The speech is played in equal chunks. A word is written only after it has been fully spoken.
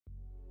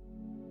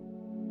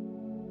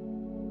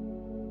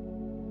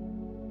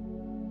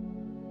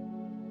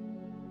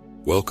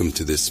Welcome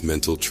to this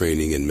mental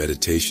training and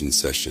meditation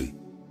session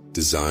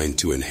designed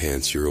to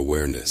enhance your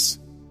awareness.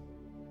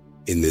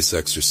 In this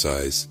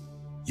exercise,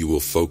 you will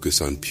focus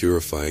on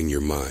purifying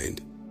your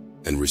mind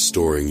and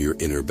restoring your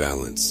inner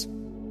balance.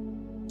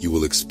 You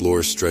will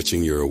explore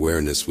stretching your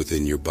awareness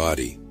within your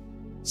body,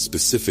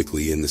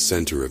 specifically in the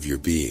center of your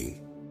being.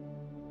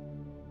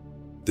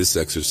 This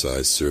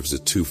exercise serves a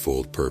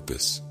twofold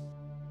purpose.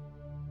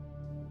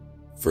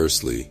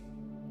 Firstly,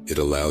 it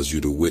allows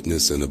you to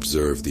witness and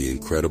observe the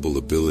incredible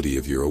ability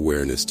of your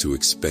awareness to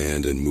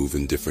expand and move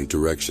in different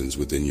directions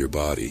within your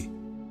body.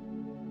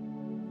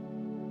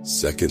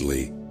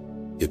 Secondly,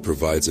 it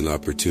provides an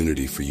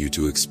opportunity for you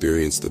to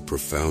experience the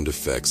profound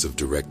effects of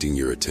directing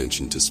your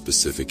attention to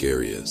specific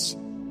areas.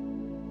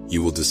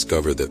 You will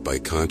discover that by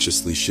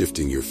consciously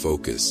shifting your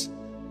focus,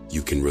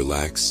 you can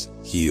relax,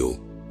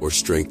 heal, or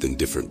strengthen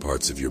different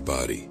parts of your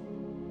body.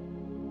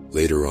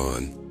 Later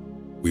on,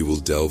 we will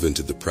delve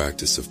into the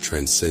practice of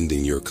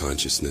transcending your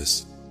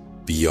consciousness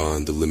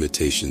beyond the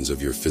limitations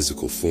of your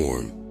physical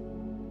form.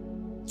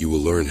 You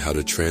will learn how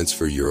to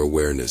transfer your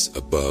awareness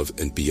above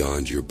and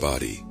beyond your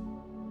body.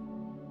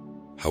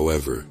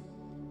 However,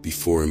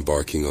 before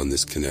embarking on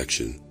this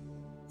connection,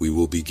 we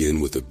will begin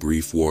with a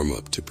brief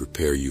warm-up to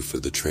prepare you for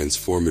the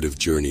transformative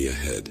journey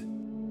ahead.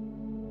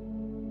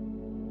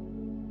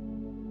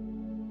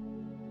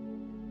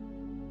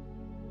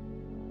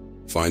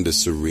 Find a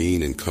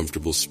serene and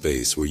comfortable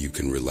space where you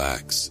can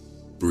relax,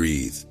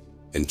 breathe,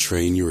 and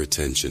train your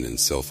attention and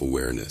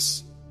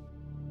self-awareness.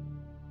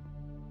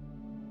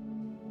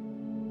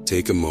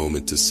 Take a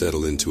moment to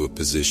settle into a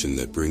position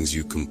that brings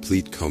you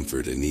complete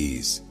comfort and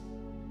ease.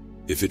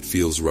 If it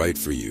feels right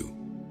for you,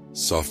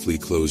 softly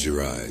close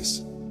your eyes,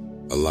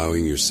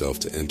 allowing yourself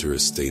to enter a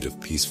state of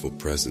peaceful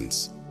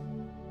presence.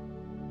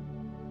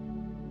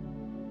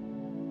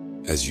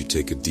 As you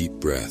take a deep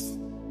breath,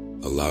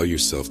 allow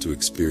yourself to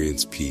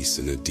experience peace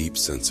and a deep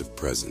sense of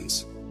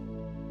presence.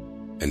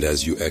 And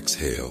as you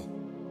exhale,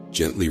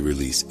 gently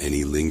release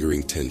any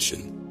lingering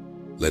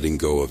tension, letting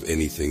go of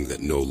anything that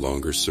no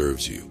longer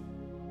serves you.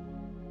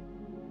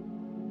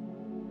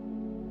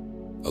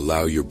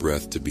 Allow your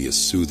breath to be a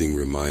soothing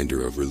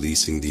reminder of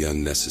releasing the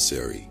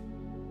unnecessary.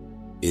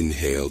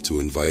 Inhale to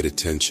invite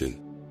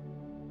attention.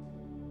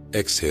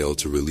 Exhale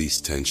to release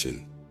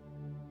tension.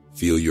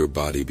 Feel your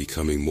body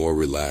becoming more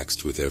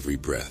relaxed with every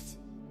breath.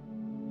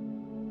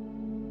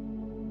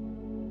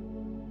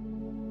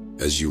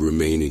 As you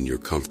remain in your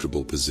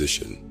comfortable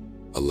position,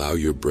 allow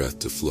your breath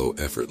to flow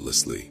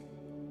effortlessly.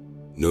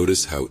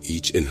 Notice how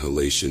each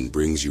inhalation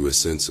brings you a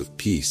sense of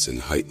peace and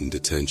heightened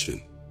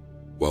attention,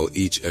 while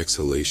each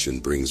exhalation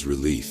brings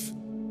relief.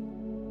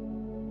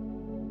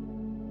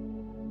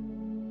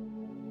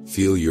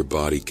 Feel your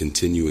body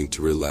continuing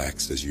to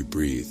relax as you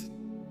breathe.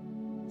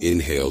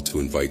 Inhale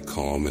to invite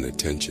calm and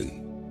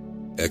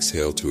attention.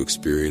 Exhale to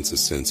experience a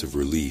sense of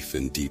relief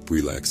and deep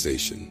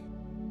relaxation.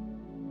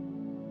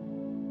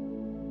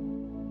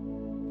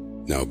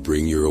 Now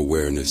bring your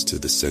awareness to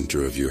the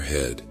center of your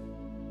head,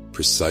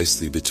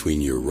 precisely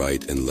between your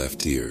right and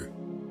left ear,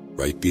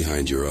 right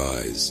behind your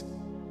eyes,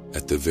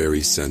 at the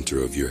very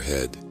center of your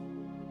head.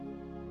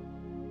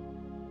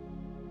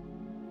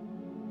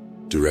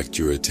 Direct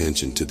your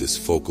attention to this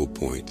focal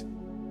point,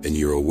 and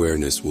your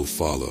awareness will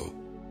follow.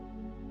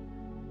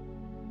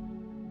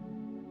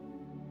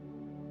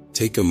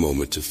 Take a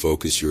moment to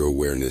focus your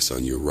awareness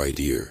on your right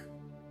ear.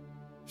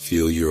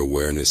 Feel your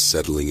awareness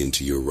settling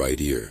into your right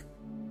ear,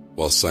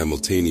 while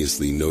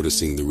simultaneously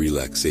noticing the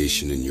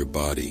relaxation in your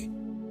body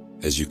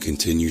as you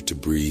continue to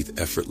breathe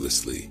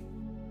effortlessly.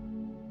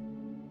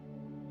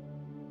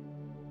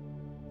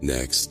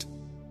 Next,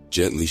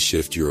 gently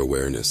shift your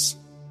awareness,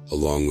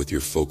 along with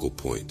your focal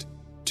point,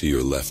 to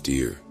your left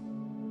ear.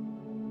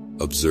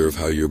 Observe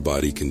how your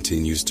body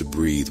continues to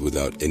breathe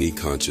without any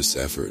conscious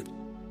effort,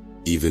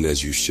 even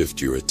as you shift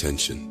your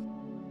attention.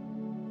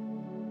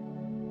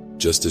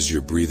 Just as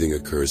your breathing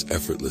occurs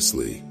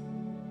effortlessly,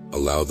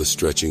 allow the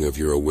stretching of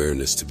your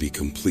awareness to be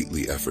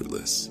completely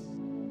effortless.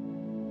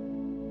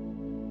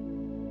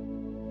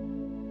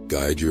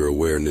 Guide your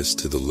awareness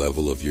to the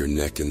level of your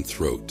neck and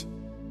throat,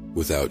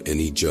 without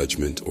any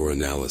judgment or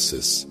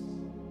analysis.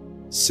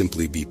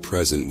 Simply be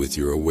present with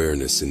your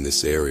awareness in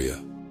this area.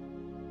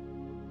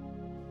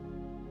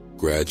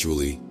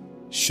 Gradually,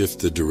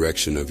 shift the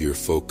direction of your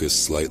focus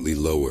slightly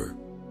lower,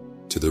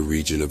 to the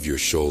region of your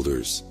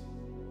shoulders,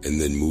 and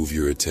then move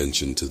your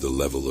attention to the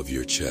level of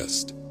your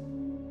chest.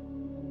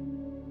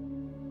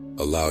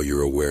 Allow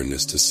your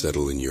awareness to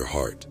settle in your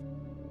heart.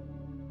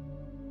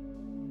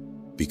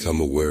 Become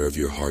aware of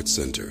your heart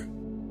center.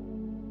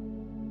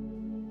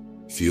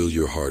 Feel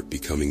your heart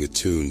becoming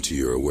attuned to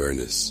your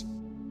awareness.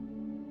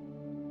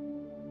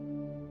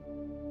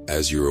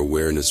 As your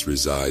awareness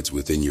resides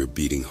within your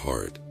beating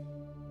heart,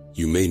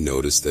 you may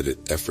notice that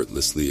it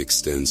effortlessly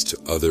extends to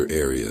other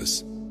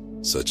areas,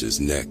 such as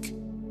neck,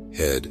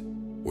 head,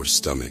 or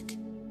stomach,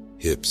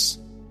 hips,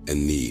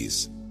 and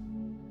knees.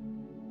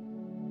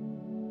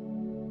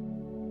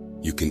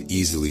 You can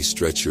easily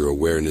stretch your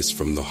awareness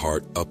from the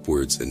heart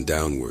upwards and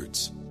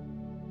downwards.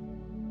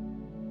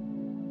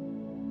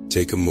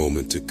 Take a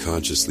moment to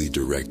consciously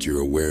direct your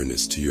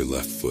awareness to your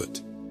left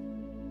foot.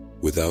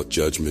 Without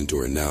judgment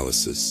or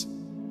analysis,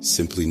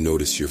 simply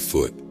notice your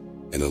foot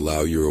and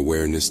allow your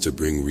awareness to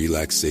bring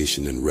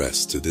relaxation and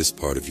rest to this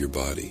part of your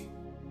body.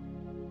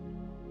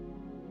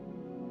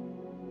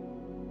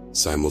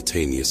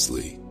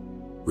 Simultaneously,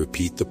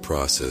 repeat the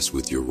process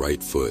with your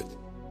right foot,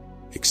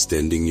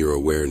 extending your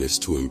awareness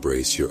to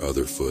embrace your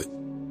other foot.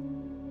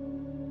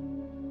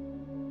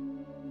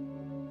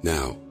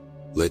 Now,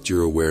 let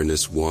your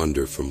awareness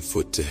wander from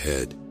foot to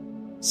head,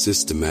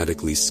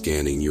 systematically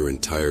scanning your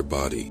entire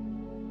body.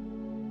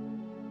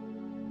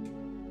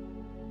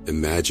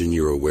 Imagine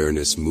your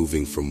awareness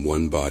moving from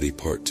one body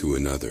part to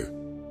another,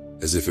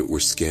 as if it were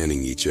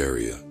scanning each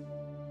area.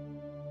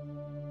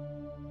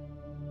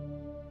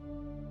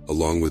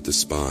 Along with the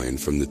spine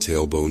from the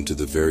tailbone to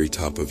the very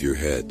top of your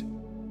head,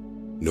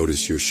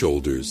 notice your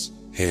shoulders,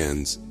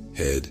 hands,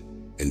 head,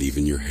 and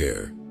even your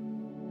hair.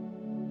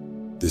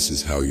 This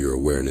is how your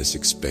awareness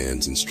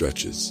expands and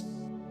stretches.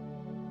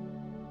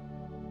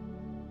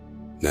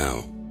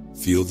 Now,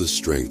 feel the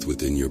strength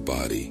within your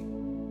body.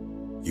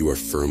 You are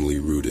firmly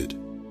rooted,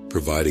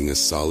 providing a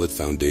solid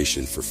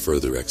foundation for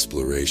further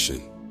exploration.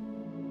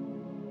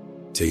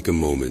 Take a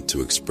moment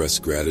to express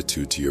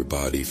gratitude to your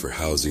body for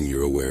housing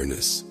your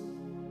awareness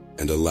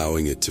and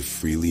allowing it to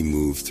freely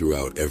move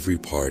throughout every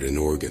part and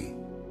organ.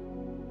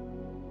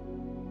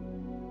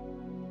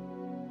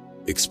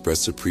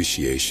 Express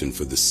appreciation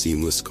for the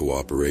seamless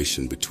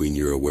cooperation between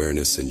your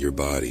awareness and your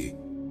body.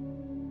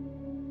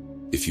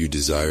 If you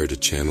desire to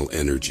channel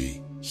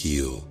energy,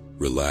 heal,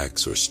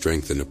 relax, or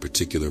strengthen a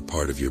particular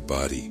part of your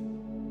body,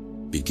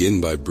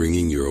 begin by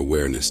bringing your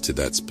awareness to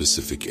that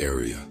specific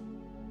area.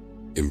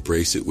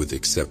 Embrace it with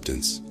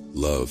acceptance,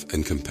 love,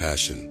 and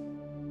compassion.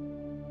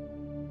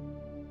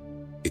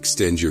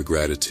 Extend your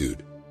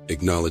gratitude,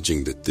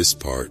 acknowledging that this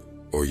part,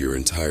 or your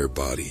entire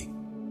body,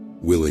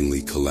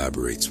 willingly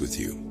collaborates with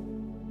you.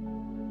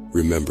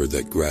 Remember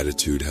that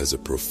gratitude has a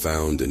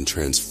profound and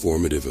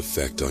transformative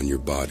effect on your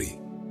body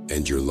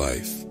and your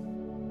life.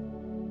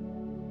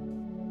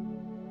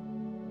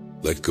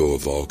 Let go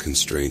of all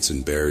constraints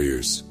and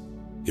barriers,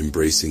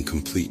 embracing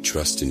complete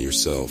trust in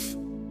yourself.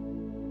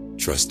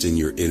 Trust in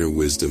your inner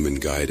wisdom and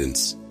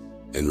guidance,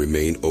 and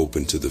remain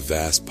open to the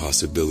vast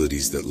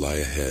possibilities that lie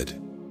ahead.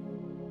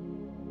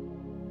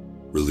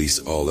 Release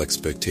all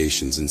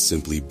expectations and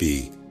simply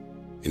be,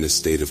 in a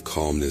state of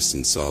calmness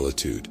and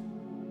solitude.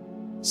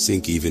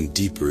 Sink even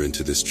deeper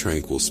into this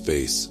tranquil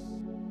space.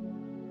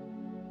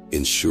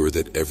 Ensure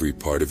that every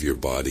part of your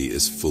body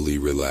is fully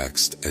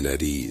relaxed and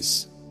at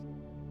ease.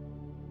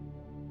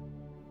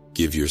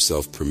 Give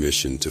yourself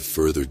permission to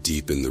further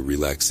deepen the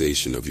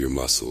relaxation of your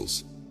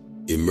muscles,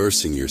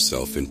 immersing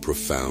yourself in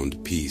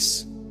profound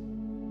peace.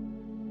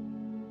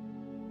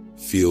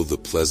 Feel the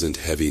pleasant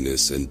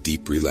heaviness and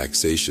deep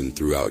relaxation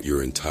throughout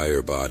your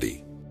entire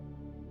body.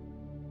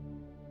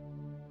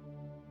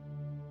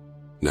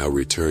 Now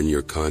return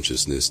your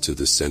consciousness to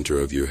the center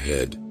of your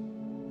head,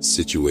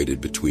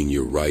 situated between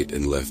your right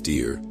and left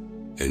ear,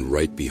 and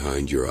right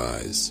behind your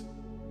eyes.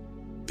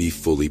 Be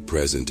fully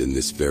present in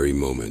this very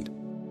moment.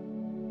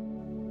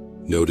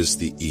 Notice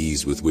the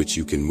ease with which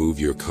you can move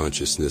your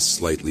consciousness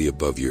slightly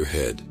above your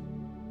head,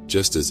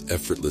 just as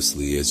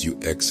effortlessly as you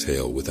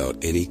exhale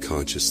without any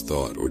conscious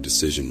thought or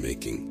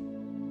decision-making.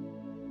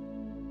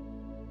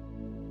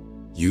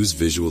 Use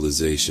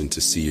visualization to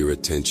see your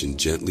attention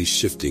gently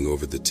shifting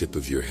over the tip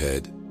of your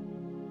head.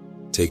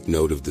 Take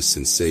note of the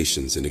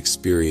sensations and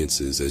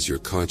experiences as your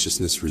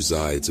consciousness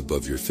resides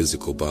above your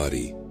physical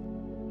body.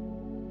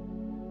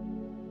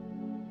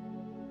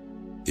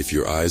 If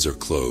your eyes are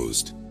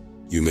closed,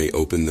 you may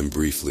open them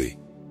briefly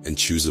and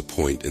choose a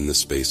point in the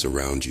space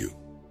around you.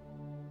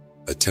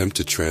 Attempt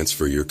to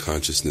transfer your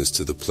consciousness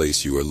to the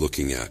place you are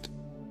looking at,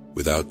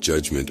 without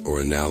judgment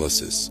or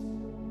analysis,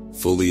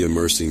 fully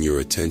immersing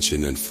your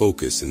attention and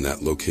focus in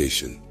that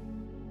location.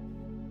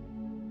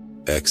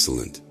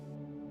 Excellent.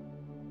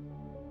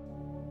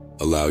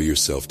 Allow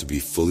yourself to be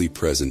fully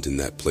present in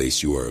that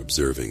place you are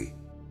observing.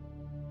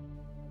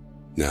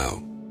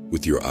 Now,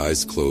 with your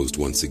eyes closed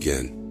once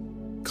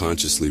again,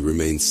 consciously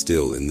remain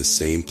still in the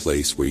same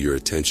place where your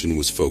attention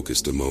was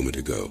focused a moment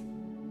ago.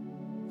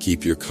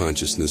 Keep your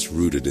consciousness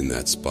rooted in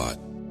that spot.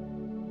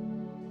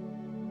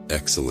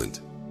 Excellent.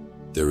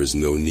 There is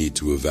no need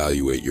to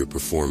evaluate your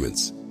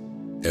performance.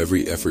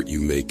 Every effort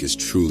you make is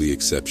truly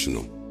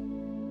exceptional.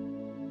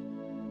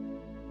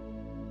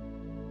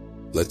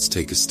 Let's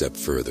take a step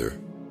further.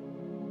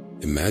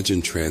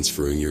 Imagine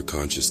transferring your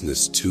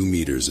consciousness 2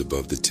 meters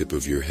above the tip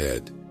of your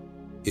head,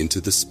 into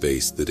the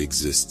space that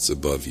exists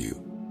above you.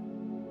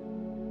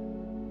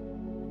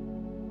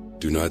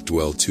 Do not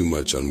dwell too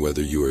much on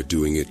whether you are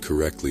doing it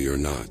correctly or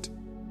not.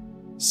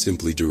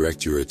 Simply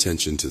direct your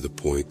attention to the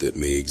point that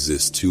may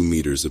exist 2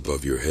 meters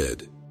above your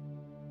head.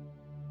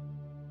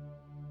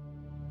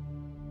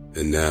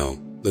 And now,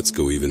 let's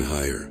go even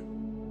higher.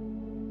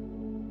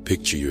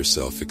 Picture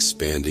yourself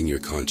expanding your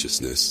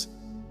consciousness,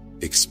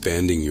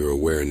 expanding your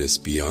awareness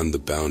beyond the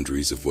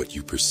boundaries of what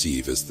you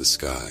perceive as the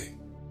sky.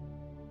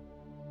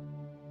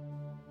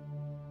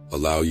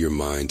 Allow your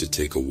mind to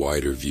take a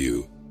wider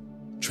view,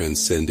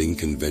 transcending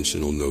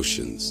conventional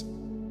notions.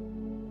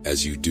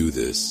 As you do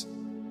this,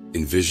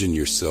 envision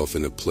yourself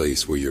in a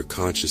place where your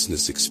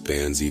consciousness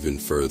expands even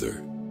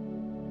further.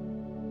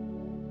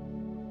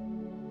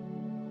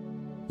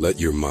 Let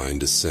your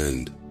mind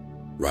ascend,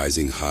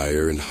 rising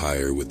higher and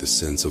higher with a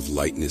sense of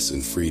lightness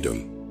and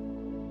freedom.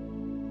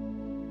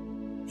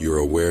 Your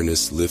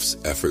awareness lifts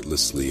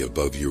effortlessly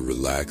above your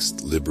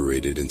relaxed,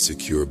 liberated, and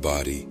secure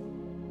body.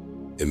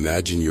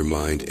 Imagine your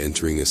mind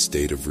entering a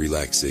state of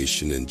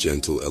relaxation and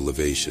gentle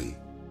elevation.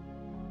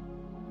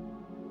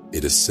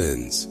 It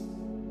ascends,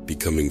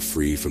 becoming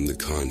free from the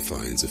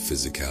confines of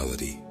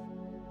physicality.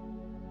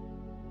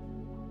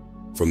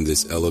 From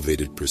this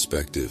elevated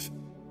perspective,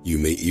 you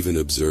may even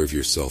observe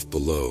yourself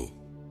below,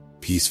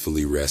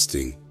 peacefully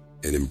resting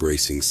and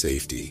embracing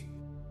safety.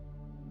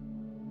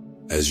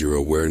 As your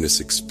awareness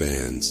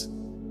expands,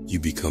 you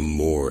become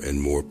more and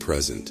more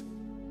present.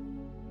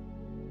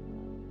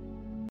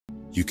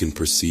 You can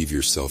perceive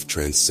yourself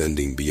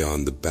transcending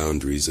beyond the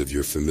boundaries of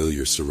your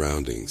familiar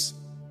surroundings.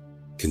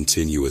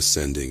 Continue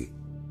ascending,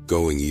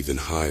 going even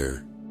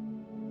higher.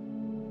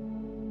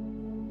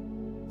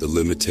 The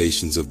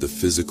limitations of the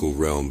physical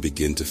realm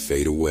begin to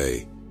fade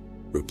away,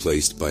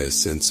 replaced by a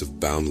sense of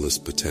boundless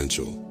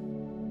potential.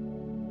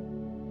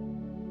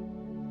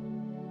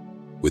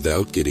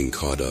 Without getting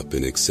caught up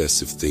in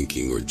excessive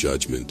thinking or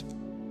judgment,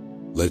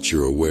 let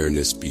your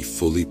awareness be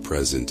fully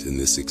present in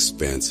this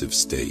expansive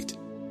state.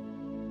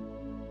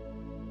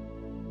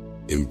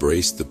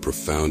 Embrace the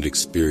profound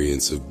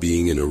experience of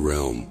being in a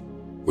realm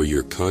where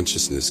your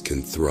consciousness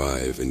can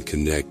thrive and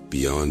connect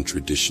beyond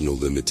traditional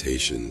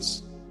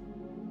limitations.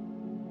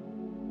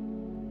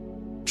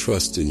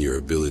 Trust in your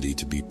ability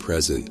to be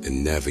present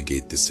and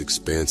navigate this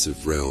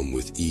expansive realm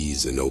with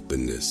ease and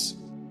openness.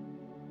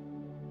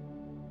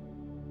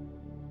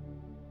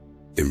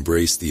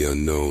 Embrace the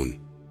unknown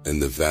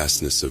and the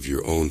vastness of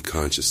your own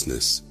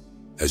consciousness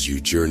as you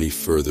journey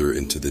further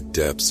into the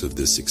depths of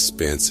this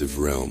expansive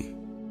realm.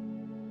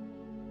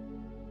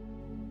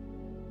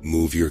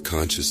 Move your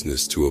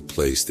consciousness to a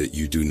place that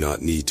you do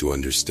not need to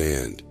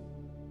understand,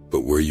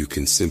 but where you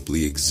can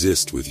simply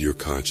exist with your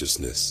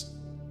consciousness.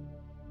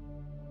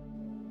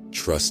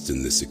 Trust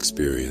in this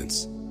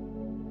experience.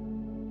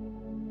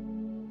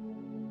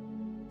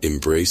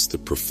 Embrace the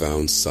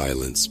profound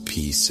silence,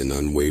 peace, and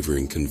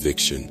unwavering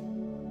conviction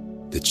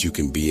that you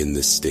can be in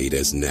this state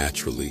as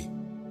naturally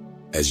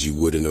as you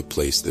would in a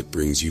place that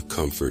brings you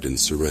comfort and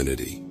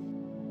serenity.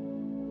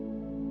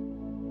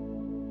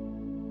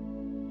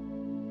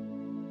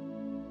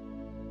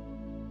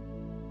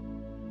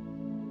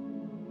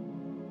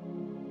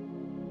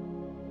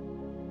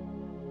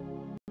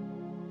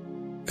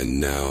 And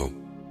now,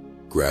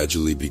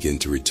 gradually begin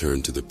to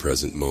return to the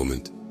present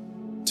moment,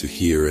 to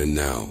here and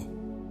now,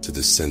 to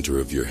the center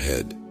of your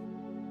head.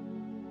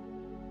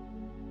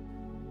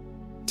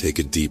 Take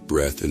a deep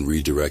breath and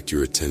redirect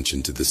your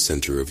attention to the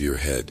center of your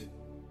head.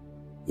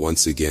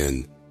 Once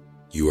again,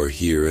 you are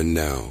here and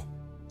now,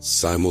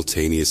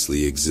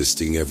 simultaneously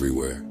existing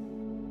everywhere.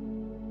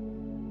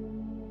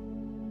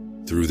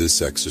 Through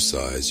this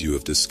exercise, you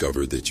have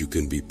discovered that you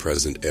can be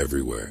present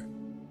everywhere,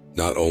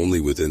 not only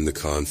within the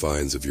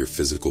confines of your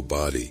physical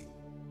body,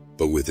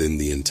 but within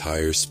the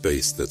entire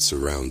space that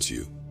surrounds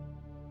you.